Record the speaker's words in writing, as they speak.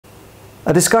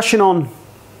A discussion on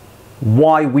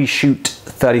why we shoot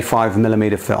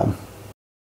 35mm film.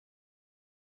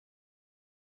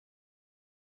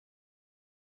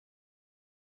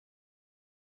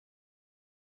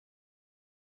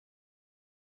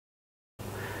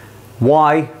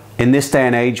 Why, in this day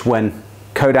and age when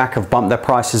Kodak have bumped their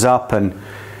prices up and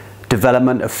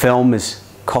development of film is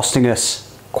costing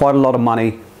us quite a lot of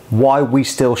money, why we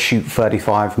still shoot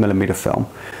 35mm film?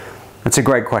 That's a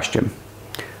great question.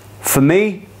 For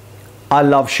me, I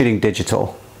love shooting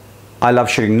digital. I love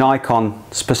shooting Nikon,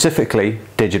 specifically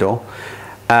digital,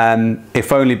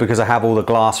 if only because I have all the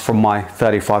glass from my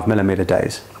 35mm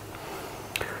days.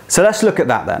 So let's look at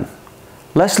that then.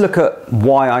 Let's look at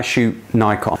why I shoot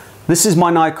Nikon. This is my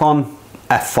Nikon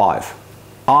F5.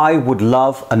 I would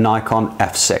love a Nikon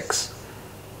F6.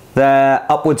 They're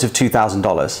upwards of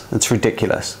 $2,000. It's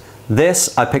ridiculous.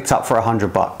 This I picked up for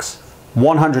 $100,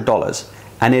 $100,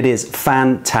 and it is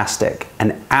fantastic,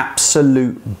 an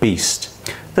absolute beast.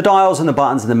 The dials and the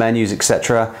buttons and the menus,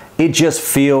 etc., it just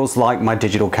feels like my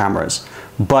digital cameras,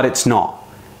 but it's not.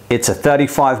 It's a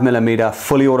 35mm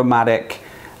fully automatic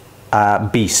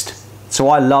beast. So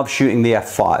I love shooting the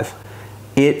F5.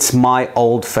 It's my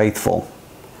old faithful.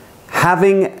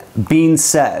 Having been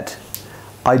said,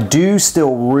 I do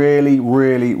still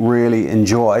really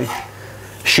enjoy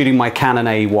shooting my Canon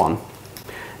AE1.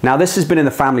 Now this has been in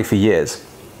the family for years.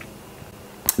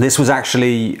 This was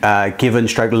actually given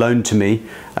straight loaned to me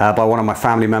by one of my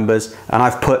family members, and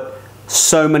I've put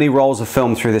so many rolls of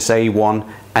film through this AE1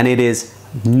 and it is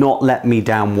not let me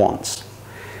down once.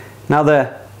 Now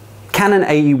the Canon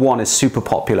AE1 is super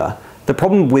popular. The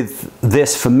problem with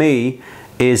this for me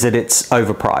is that it's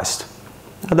overpriced.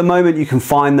 At the moment you can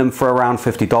find them for around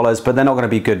 $50, but they're not going to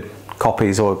be good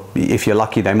copies, or if you're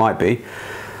lucky they might be.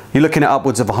 You're looking at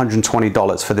upwards of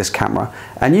 $120 for this camera,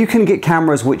 and you can get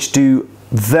cameras which do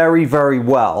very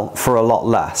well for a lot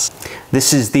less.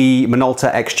 This is the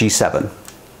Minolta XG7.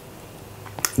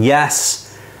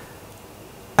 Yes,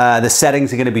 the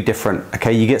settings are going to be different.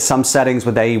 Okay, you get some settings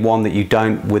with AE1 that you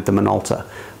don't with the Minolta.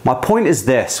 My point is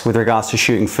this with regards to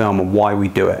shooting film and why we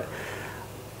do it.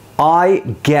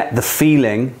 I get the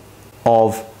feeling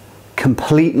of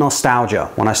complete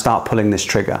nostalgia when I start pulling this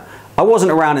trigger. I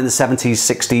wasn't around in the 70s,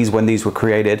 60s when these were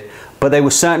created, but they were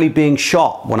certainly being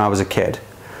shot when I was a kid.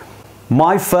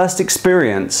 My first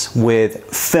experience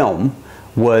with film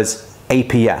was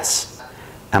APS.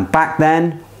 And back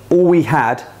then, all we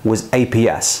had was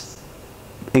APS.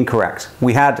 Incorrect.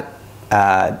 We had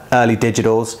early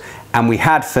digitals and we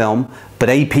had film, but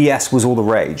APS was all the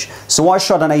rage. So I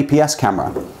shot an APS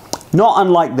camera, not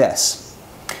unlike this.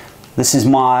 This is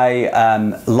my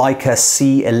Leica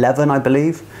C11, I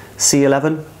believe.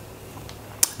 C11.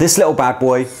 This little bad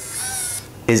boy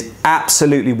is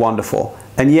absolutely wonderful.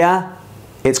 And yeah,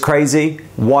 it's crazy.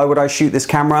 Why would I shoot this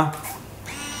camera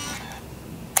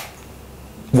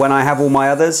when I have all my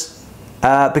others?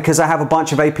 Because I have a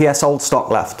bunch of APS old stock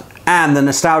left. And the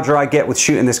nostalgia I get with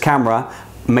shooting this camera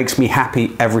makes me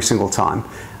happy every single time.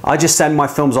 I just send my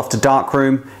films off to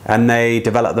darkroom and they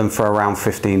develop them for around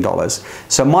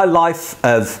 $15. So my life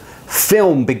of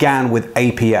film began with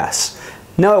APS.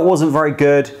 No, it wasn't very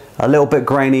good, a little bit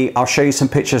grainy. I'll show you some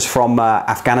pictures from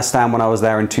Afghanistan when I was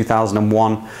there in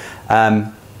 2001.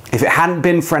 If it hadn't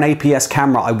been for an APS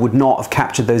camera, I would not have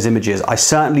captured those images. I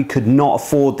certainly could not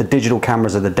afford the digital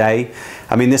cameras of the day.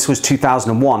 I mean, this was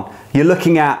 2001. You're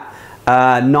looking at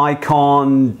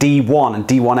Nikon D1 and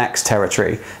D1X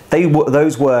territory.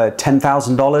 Those were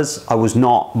 $10,000. I was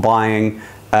not buying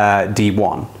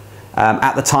D1.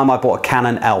 At the time I bought a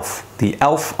Canon ELPH, the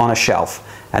ELPH on a shelf,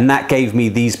 and that gave me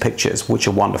these pictures, which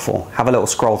are wonderful. Have a little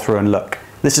scroll through and look.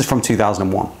 This is from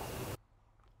 2001.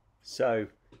 So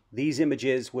these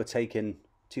images were taken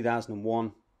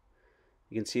 2001.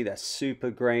 You can see they're super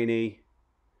grainy,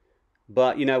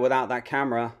 but you know, without that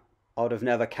camera, I would have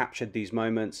never captured these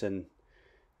moments and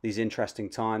these interesting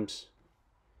times.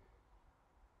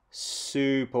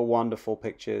 Super wonderful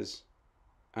pictures,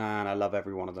 and I love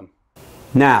every one of them.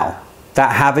 Now,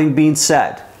 that having been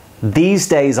said, these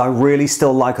days I really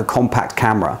still like a compact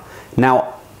camera.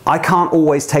 Now, I can't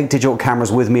always take digital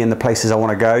cameras with me in the places I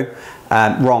want to go.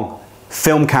 Wrong.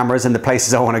 Film cameras in the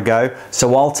places I want to go,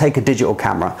 so I'll take a digital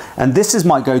camera. And this is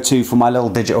my go-to for my little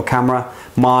digital camera,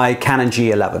 my Canon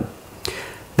G11.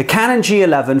 The Canon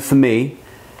G11 for me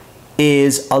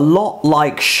is a lot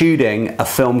like shooting a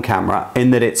film camera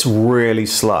in that it's really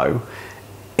slow.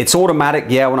 It's automatic,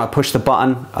 yeah, when I push the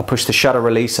button, I push the shutter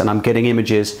release and I'm getting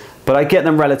images, but I get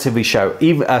them relatively slow.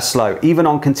 Even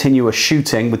on continuous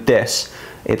shooting with this,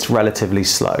 it's relatively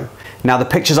slow. Now the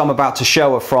pictures I'm about to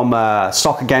show are from a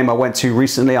soccer game I went to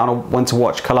recently. I went to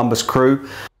watch Columbus Crew.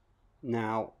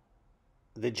 Now,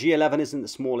 the G11 isn't the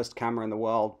smallest camera in the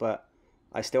world, but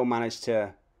I still managed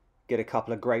to get a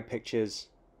couple of great pictures.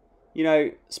 You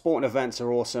know, sporting events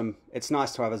are awesome. It's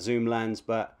nice to have a zoom lens,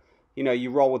 but you know,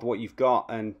 you roll with what you've got,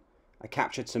 and I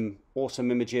captured some awesome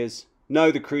images.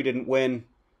 No, the crew didn't win,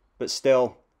 but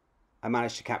still, I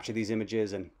managed to capture these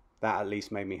images, and that at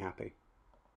least made me happy.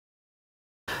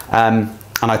 And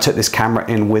I took this camera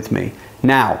in with me.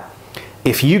 Now,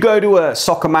 if you go to a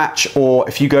soccer match, or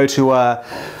if you go to a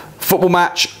football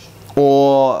match,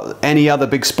 or any other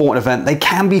big sporting event, they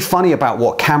can be funny about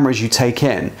what cameras you take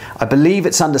in. I believe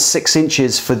it's under 6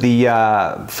 inches for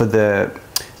the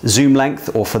zoom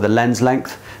length or for the lens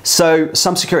length. So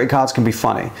some security cards can be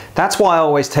funny. That's why I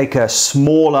always take a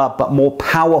smaller but more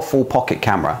powerful pocket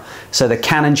camera. So the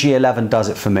Canon G11 does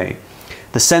it for me.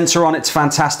 The sensor on it's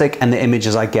fantastic, and the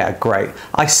images I get are great.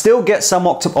 I still get some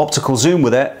optical zoom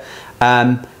with it,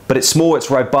 but it's small, it's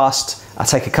robust. I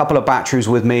take a couple of batteries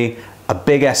with me, a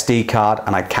big SD card,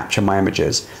 and I capture my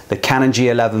images. The Canon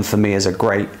G11 for me is a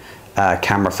great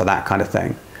camera for that kind of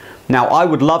thing. Now, I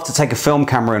would love to take a film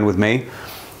camera in with me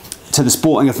to the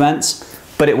sporting events,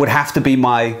 but it would have to be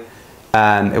my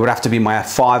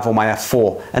F5 or my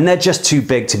F4, and they're just too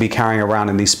big to be carrying around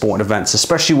in these sporting events,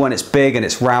 especially when it's big and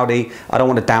it's rowdy. I don't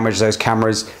want to damage those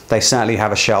cameras. They certainly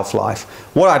have a shelf life.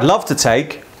 What I'd love to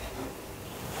take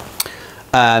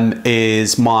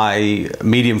is my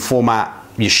medium format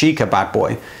Yashica bad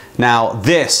boy. Now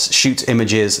this shoots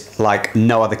images like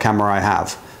no other camera I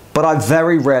have, but I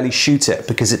very rarely shoot it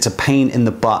because it's a pain in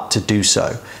the butt to do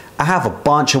so. I have a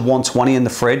bunch of 120 in the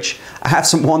fridge. I have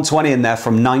some 120 in there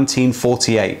from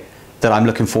 1948 that I'm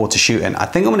looking forward to shooting. I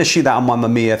think I'm going to shoot that on my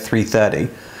Mamiya 330.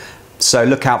 So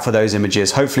look out for those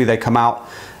images. Hopefully they come out.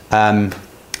 I'm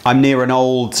near an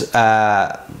old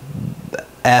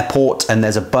airport, and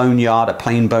there's a boneyard, a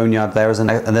plane boneyard there, and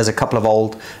there's a couple of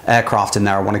old aircraft in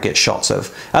there I want to get shots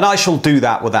of. And I shall do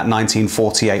that with that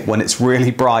 1948 when it's really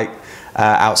bright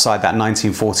outside that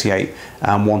 1948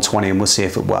 120, and we'll see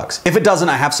if it works. If it doesn't,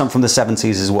 I have some from the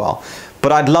 70s as well.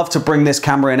 But I'd love to bring this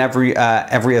camera in every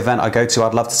event I go to.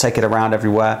 I'd love to take it around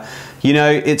everywhere. You know,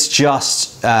 it's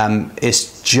just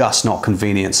not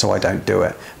convenient, so I don't do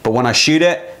it. But when I shoot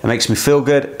it, it makes me feel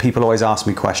good. People always ask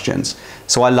me questions.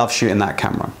 So I love shooting that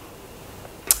camera.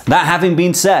 That having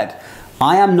been said,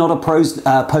 I am not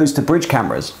opposed to bridge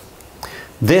cameras.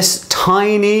 This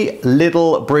tiny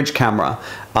little bridge camera,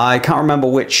 I can't remember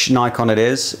which Nikon it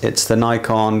is. It's the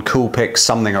Nikon Coolpix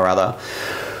something or other.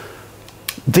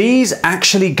 These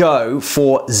actually go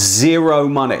for zero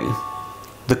money.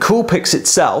 The Coolpix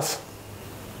itself,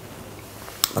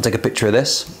 I'll take a picture of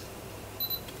this.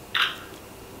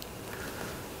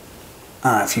 I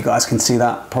don't know if you guys can see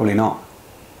that, probably not.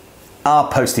 I'll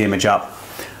post the image up.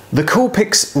 The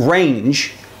Coolpix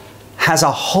range has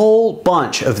a whole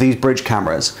bunch of these bridge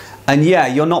cameras. And yeah,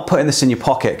 you're not putting this in your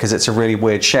pocket because it's a really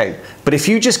weird shape. But if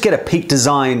you just get a Peak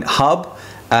Design hub,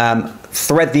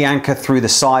 thread the anchor through the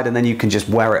side, and then you can just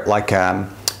wear it like a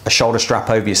shoulder strap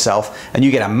over yourself, and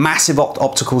you get a massive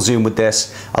optical zoom with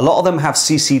this. A lot of them have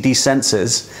CCD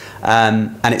sensors,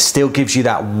 and it still gives you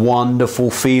that wonderful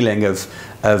feeling of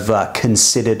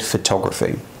considered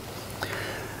photography.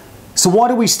 So why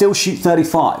do we still shoot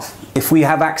 35? If we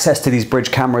have access to these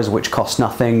bridge cameras which cost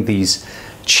nothing, these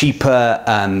cheaper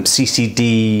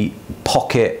CCD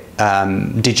pocket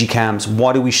digicams,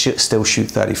 why do we still shoot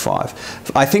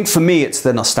 35? I think for me it's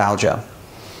the nostalgia.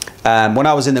 When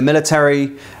I was in the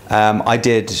military, I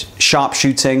did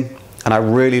sharpshooting, and I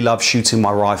really loved shooting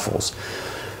my rifles.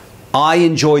 I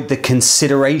enjoyed the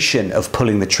consideration of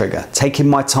pulling the trigger, taking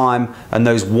my time, and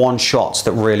those one shots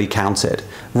that really counted,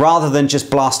 rather than just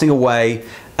blasting away,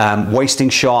 wasting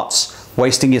shots,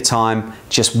 wasting your time.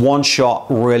 Just one shot,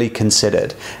 really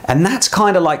considered. And that's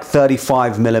kind of like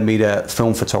 35mm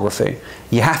film photography.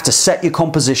 You have to set your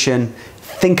composition,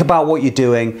 think about what you're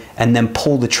doing, and then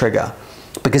pull the trigger.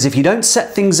 Because if you don't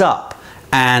set things up,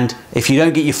 and if you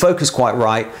don't get your focus quite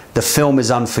right, the film is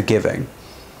unforgiving.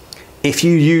 If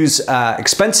you use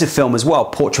expensive film as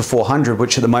well, Portra 400,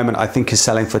 which at the moment I think is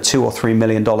selling for $2 or $3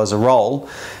 million a roll,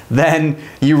 then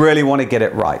you really want to get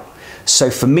it right. So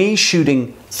for me,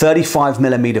 shooting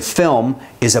 35mm film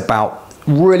is about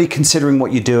really considering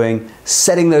what you're doing,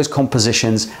 setting those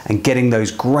compositions, and getting those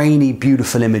grainy,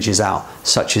 beautiful images out,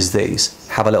 such as these.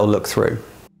 Have a little look through.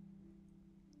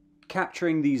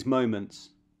 Capturing these moments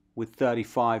with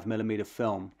 35mm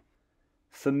film,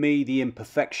 for me, the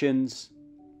imperfections,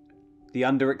 the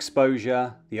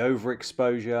underexposure, the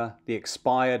overexposure, the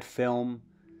expired film,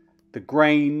 the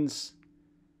grains,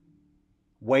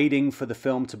 waiting for the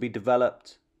film to be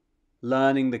developed,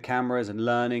 learning the cameras and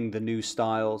learning the new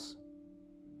styles,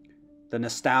 the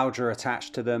nostalgia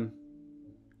attached to them.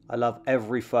 I love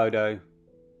every photo.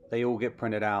 They all get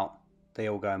printed out. They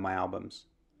all go in my albums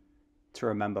to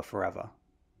remember forever.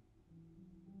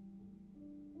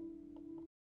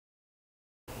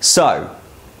 So,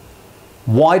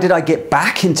 why did I get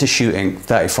back into shooting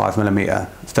 35mm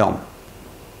film?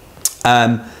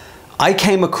 I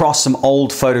came across some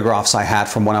old photographs I had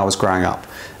from when I was growing up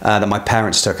that my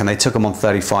parents took, and they took them on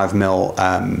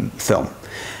 35mm film.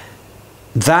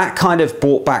 That kind of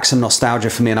brought back some nostalgia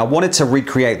for me, and I wanted to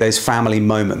recreate those family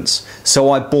moments.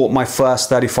 So I bought my first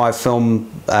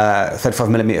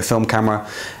 35mm film camera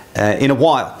in a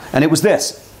while, and it was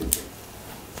this.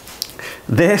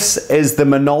 This is the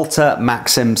Minolta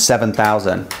Maxim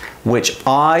 7000, which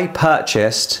I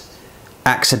purchased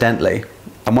accidentally.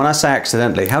 And when I say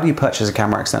accidentally, how do you purchase a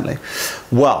camera accidentally?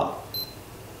 Well,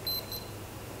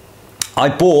 I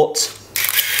bought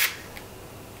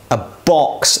a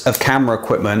box of camera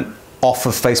equipment off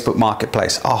of Facebook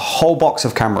Marketplace, a whole box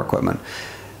of camera equipment.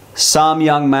 Some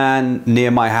young man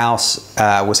near my house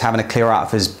was having a clear out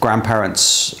of his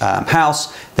grandparents'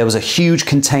 house. There was a huge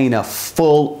container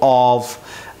full of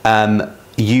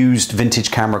used vintage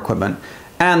camera equipment,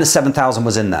 and the 7000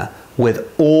 was in there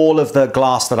with all of the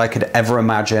glass that I could ever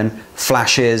imagine,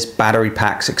 flashes, battery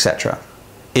packs, etc.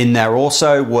 In there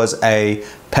also was a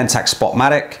Pentax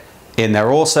Spotmatic. In there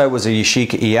also was a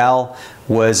Yashica EL,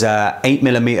 was a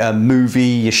 8mm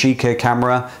movie Yashica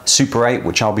camera, Super 8,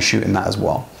 which I'll be shooting that as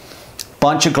well.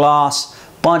 Bunch of glass,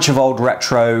 bunch of old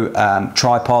retro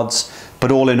tripods,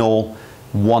 but all in all,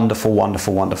 wonderful,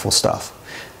 wonderful, wonderful stuff.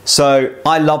 So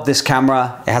I love this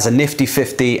camera. It has a nifty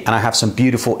 50, and I have some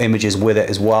beautiful images with it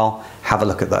as well. Have a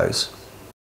look at those.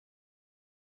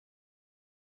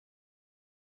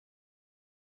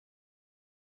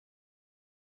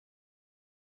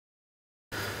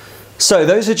 So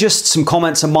those are just some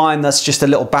comments of mine. That's just a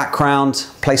little background,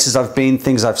 places I've been,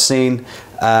 things I've seen.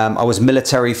 I was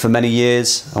military for many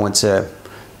years. I went to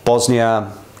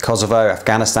Bosnia, Kosovo,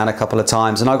 Afghanistan a couple of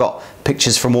times, and I got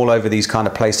pictures from all over these kind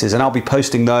of places, and I'll be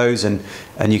posting those, and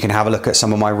you can have a look at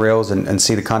some of my reels and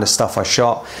see the kind of stuff I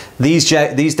shot. These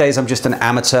days I'm just an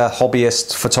amateur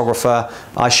hobbyist photographer.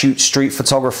 I shoot street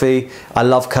photography. I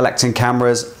love collecting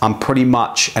cameras. I'm pretty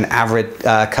much an avid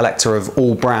collector of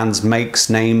all brands, makes,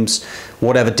 names,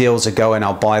 whatever deals are going,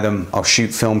 I'll buy them. I'll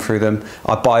shoot film through them.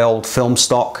 I buy old film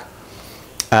stock.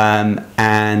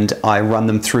 And I run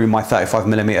them through my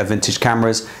 35mm vintage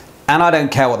cameras, and I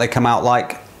don't care what they come out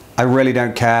like. I really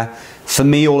don't care. For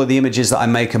me, all of the images that I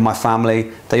make of my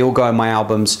family, they all go in my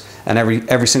albums, and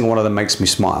every single one of them makes me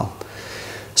smile.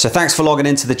 So thanks for logging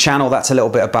into the channel. That's a little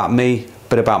bit about me, a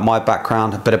bit about my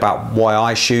background, a bit about why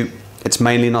I shoot. It's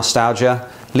mainly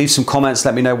nostalgia. Leave some comments,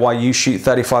 let me know why you shoot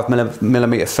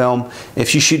 35mm film.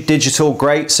 If you shoot digital,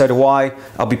 great, so do I.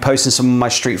 I'll be posting some of my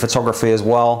street photography as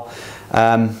well.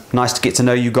 Nice to get to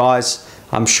know you guys.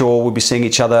 I'm sure we'll be seeing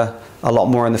each other a lot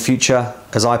more in the future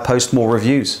as I post more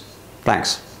reviews.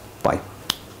 Thanks. Bye.